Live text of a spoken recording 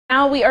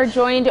Now we are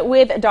joined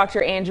with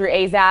Dr. Andrew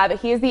Azab.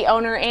 He is the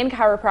owner and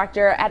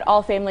chiropractor at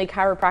All Family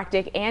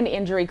Chiropractic and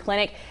Injury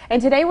Clinic.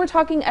 And today we're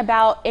talking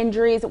about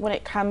injuries when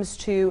it comes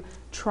to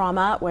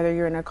trauma, whether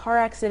you're in a car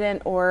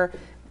accident or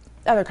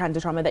other kinds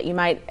of trauma that you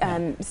might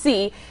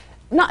see.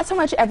 Not so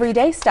much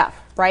everyday stuff,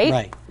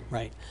 right?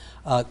 Right.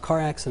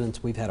 Car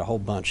accidents, we've had a whole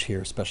bunch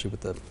here, especially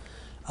with the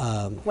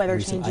Weather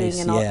recent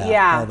changing ice, and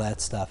all that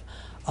stuff.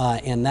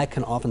 And that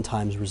can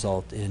oftentimes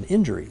result in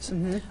injuries.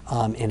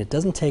 And it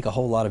doesn't take a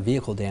whole lot of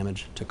vehicle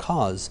damage to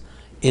cause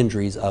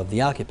injuries of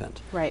the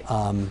occupant. Right.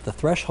 The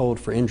threshold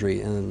for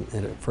injury,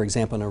 for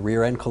example, in a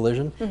rear end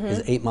collision,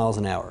 is 8 miles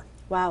an hour.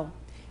 Wow.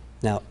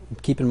 Now,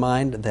 keep in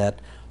mind that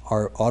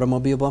our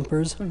automobile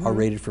bumpers are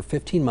rated for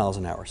 15 miles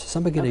an hour. So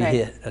somebody can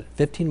hit at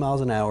 15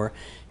 miles an hour,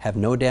 have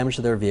no damage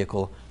to their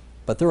vehicle,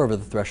 but they're over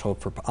the threshold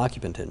for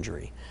occupant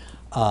injury.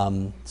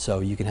 So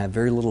you can have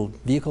very little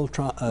vehicle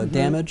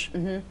damage,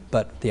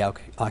 but the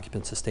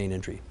occupant sustain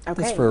injury.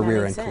 Okay, That's for a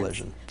rear end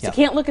collision. So you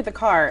can't look at the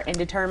car and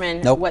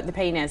determine what the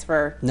pain is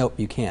for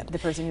you can't. The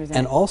person who's in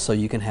And it. also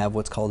you can have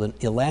what's called an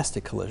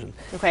elastic collision.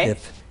 Okay.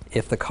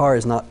 If the car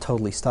is not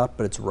totally stopped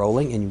but it's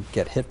rolling and you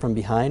get hit from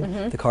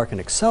behind, the car can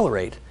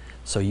accelerate.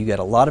 So you get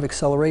a lot of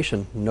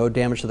acceleration, no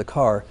damage to the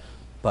car,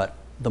 but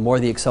the more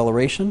the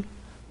acceleration,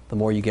 the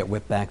more you get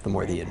whipped back, the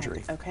more the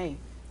injury. Okay.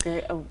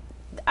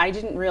 I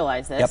didn't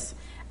realize this,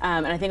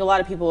 and I think a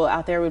lot of people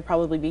out there would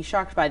probably be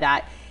shocked by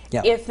that.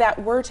 If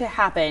that were to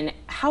happen,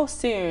 how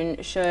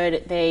soon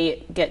should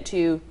they get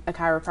to a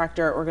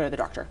chiropractor or go to the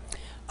doctor?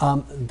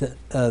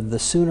 The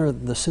sooner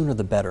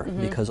the better,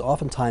 because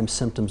oftentimes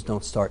symptoms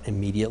don't start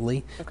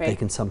immediately. They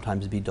can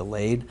sometimes be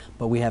delayed,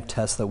 but we have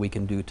tests that we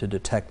can do to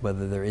detect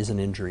whether there is an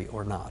injury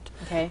or not.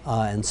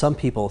 And some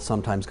people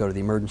sometimes go to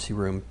the emergency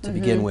room to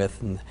begin with,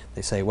 and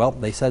they say, well,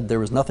 they said there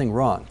was nothing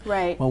wrong.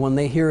 Well, when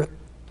they hear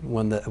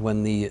when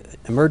the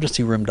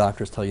emergency room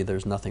doctors tell you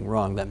there's nothing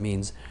wrong, that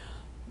means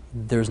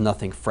there's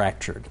nothing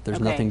fractured. There's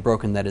nothing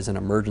broken that is an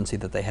emergency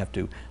that they have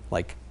to,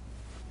 like,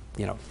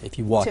 you know, if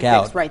you walk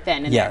out, fix right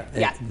then and there.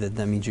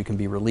 That means you can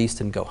be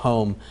released and go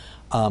home.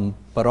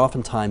 But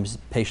oftentimes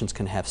patients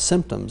can have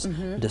symptoms,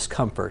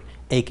 discomfort,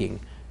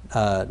 aching,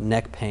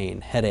 neck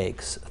pain,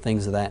 headaches,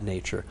 things of that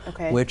nature,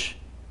 which,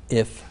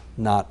 if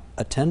not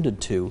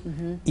attended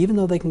to, even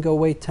though they can go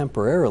away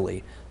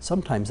temporarily,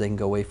 sometimes they can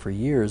go away for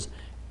years,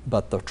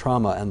 but the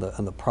trauma and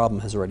the problem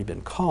has already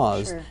been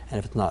caused, and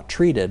if it's not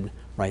treated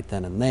right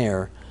then and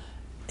there,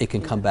 it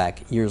can come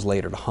back years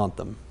later to haunt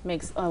them.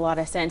 Makes a lot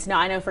of sense. Now,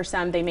 I know for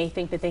some, they may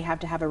think that they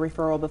have to have a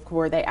referral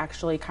before they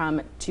actually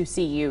come to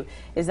see you.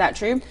 Is that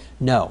true?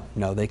 No,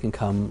 they can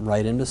come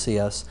right in to see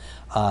us.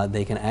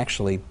 They can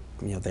actually,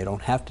 they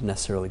don't have to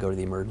necessarily go to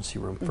the emergency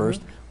room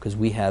first, because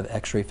we have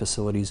x-ray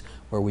facilities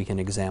where we can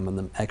examine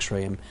them,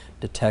 x-ray and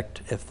detect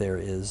if there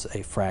is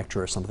a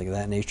fracture or something of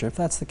that nature. If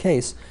that's the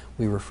case,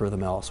 we refer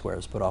them elsewhere,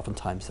 but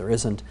oftentimes there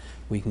isn't.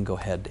 We can go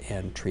ahead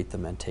and treat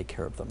them and take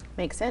care of them.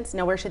 Makes sense.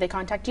 Now, where should they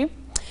contact you?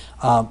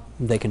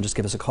 They can just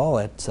give us a call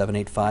at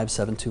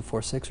 785-7246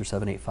 or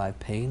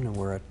 785-PAIN, and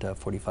we're at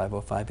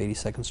 4505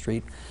 82nd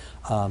Street,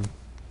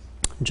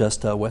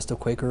 just west of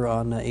Quaker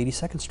on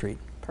 82nd Street.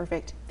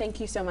 Perfect. Thank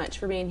you so much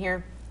for being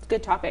here.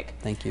 Good topic.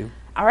 Thank you.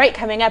 All right,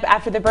 coming up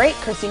after the break,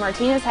 Christy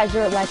Martinez has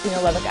your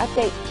Latino Lubbock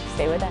update.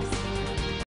 Stay with us.